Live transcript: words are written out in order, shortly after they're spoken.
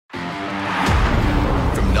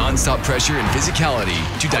non-stop pressure and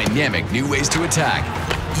physicality to dynamic new ways to attack,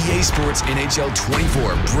 EA Sports NHL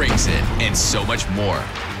 24 brings it, and so much more.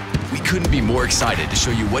 We couldn't be more excited to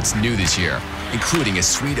show you what's new this year, including a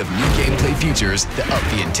suite of new gameplay features that up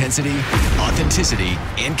the intensity, authenticity,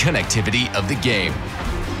 and connectivity of the game.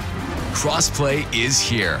 Crossplay is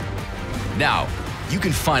here. Now, you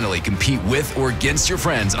can finally compete with or against your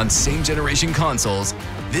friends on same-generation consoles.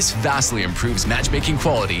 This vastly improves matchmaking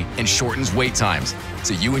quality and shortens wait times,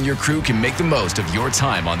 so you and your crew can make the most of your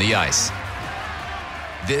time on the ice.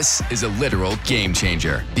 This is a literal game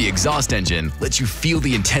changer. The exhaust engine lets you feel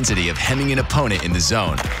the intensity of hemming an opponent in the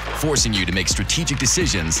zone, forcing you to make strategic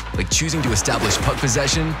decisions like choosing to establish puck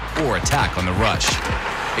possession or attack on the rush.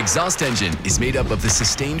 Exhaust engine is made up of the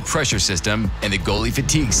sustained pressure system and the goalie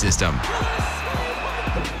fatigue system.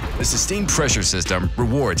 The sustained pressure system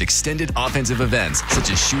rewards extended offensive events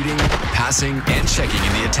such as shooting, passing, and checking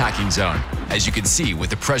in the attacking zone, as you can see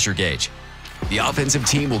with the pressure gauge. The offensive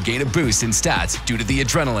team will gain a boost in stats due to the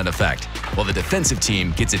adrenaline effect, while the defensive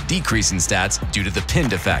team gets a decrease in stats due to the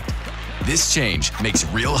pinned effect. This change makes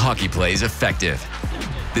real hockey plays effective.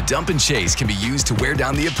 The dump and chase can be used to wear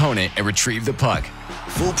down the opponent and retrieve the puck.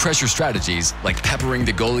 Full pressure strategies, like peppering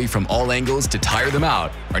the goalie from all angles to tire them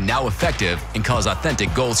out, are now effective and cause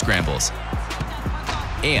authentic goal scrambles.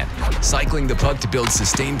 And cycling the puck to build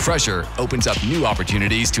sustained pressure opens up new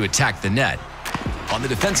opportunities to attack the net. On the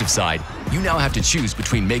defensive side, you now have to choose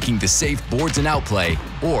between making the safe boards and out play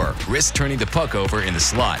or risk turning the puck over in the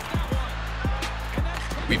slot.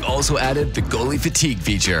 We've also added the goalie fatigue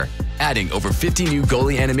feature, adding over 50 new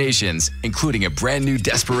goalie animations, including a brand new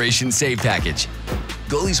desperation save package.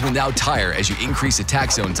 Goalies will now tire as you increase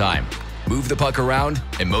attack zone time, move the puck around,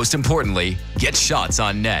 and most importantly, get shots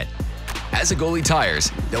on net. As a goalie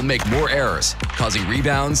tires, they'll make more errors, causing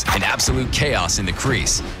rebounds and absolute chaos in the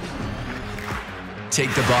crease.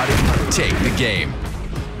 Take the body, take the game.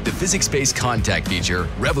 The physics-based contact feature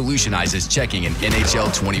revolutionizes checking in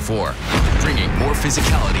NHL 24, bringing more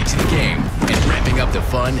physicality to the game and ramping up the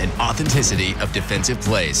fun and authenticity of defensive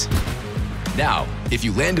plays. Now, if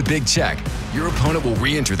you land a big check, your opponent will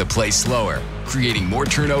re-enter the play slower, creating more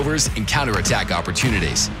turnovers and counterattack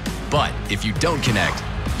opportunities. But if you don't connect,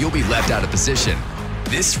 you'll be left out of position.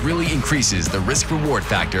 This really increases the risk-reward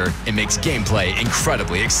factor and makes gameplay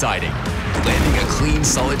incredibly exciting. Landing a clean,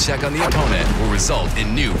 solid check on the opponent will result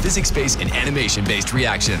in new physics-based and animation-based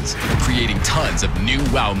reactions, creating tons of new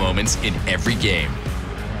wow moments in every game.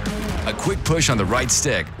 A quick push on the right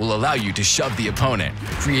stick will allow you to shove the opponent,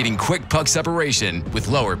 creating quick puck separation with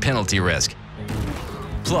lower penalty risk.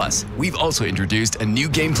 Plus, we've also introduced a new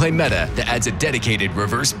gameplay meta that adds a dedicated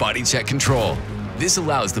reverse body check control. This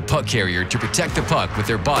allows the puck carrier to protect the puck with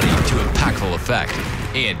their body to impactful effect.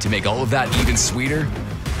 And to make all of that even sweeter,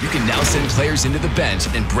 you can now send players into the bench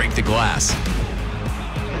and break the glass.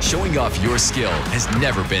 Showing off your skill has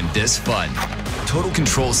never been this fun. Total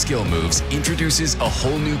Control Skill Moves introduces a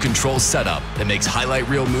whole new control setup that makes highlight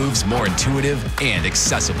reel moves more intuitive and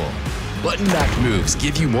accessible. Button-backed moves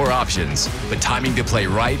give you more options, but timing the play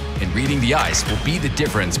right and reading the ice will be the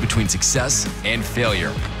difference between success and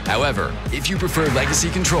failure. However, if you prefer legacy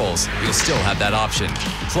controls, you'll still have that option.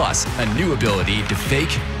 Plus, a new ability to fake,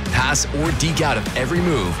 pass, or deke out of every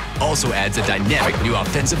move also adds a dynamic new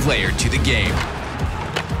offensive layer to the game.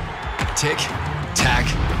 Tick, tack,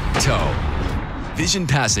 toe. Vision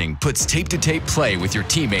passing puts tape-to-tape play with your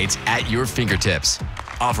teammates at your fingertips,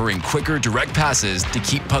 offering quicker direct passes to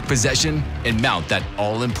keep puck possession and mount that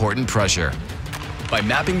all-important pressure. By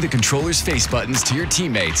mapping the controller's face buttons to your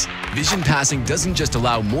teammates, vision passing doesn't just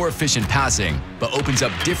allow more efficient passing, but opens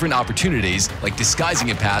up different opportunities like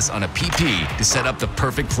disguising a pass on a PP to set up the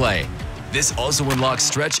perfect play. This also unlocks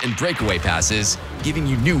stretch and breakaway passes, giving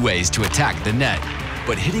you new ways to attack the net.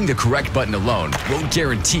 But hitting the correct button alone won't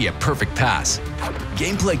guarantee a perfect pass.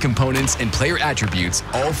 Gameplay components and player attributes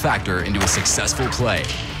all factor into a successful play.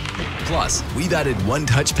 Plus, we've added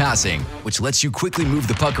one-touch passing, which lets you quickly move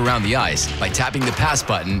the puck around the ice by tapping the pass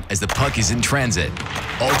button as the puck is in transit.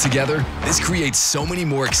 Altogether, this creates so many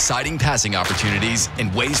more exciting passing opportunities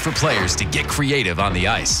and ways for players to get creative on the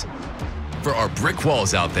ice. For our brick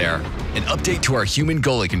walls out there, an update to our human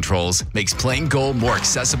goalie controls makes playing goal more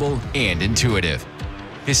accessible and intuitive.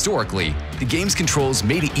 Historically, the game's controls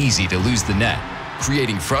made it easy to lose the net,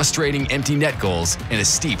 creating frustrating empty net goals and a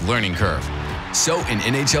steep learning curve. So in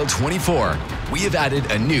NHL 24, we have added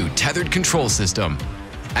a new tethered control system.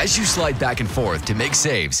 As you slide back and forth to make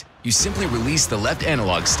saves, you simply release the left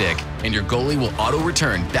analog stick and your goalie will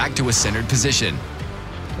auto-return back to a centered position.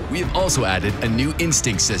 We have also added a new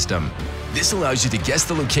instinct system. This allows you to guess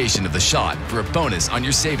the location of the shot for a bonus on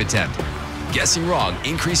your save attempt. guessing wrong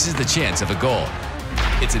increases the chance of a goal.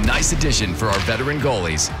 It's a nice addition for our veteran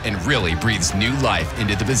goalies and really breathes new life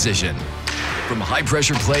into the position. From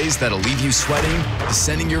high-pressure plays that'll leave you sweating to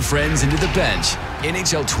sending your friends into the bench,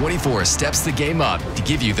 NHL 24 steps the game up to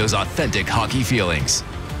give you those authentic hockey feelings.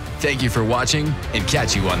 Thank you for watching, and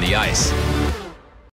catch you on the ice.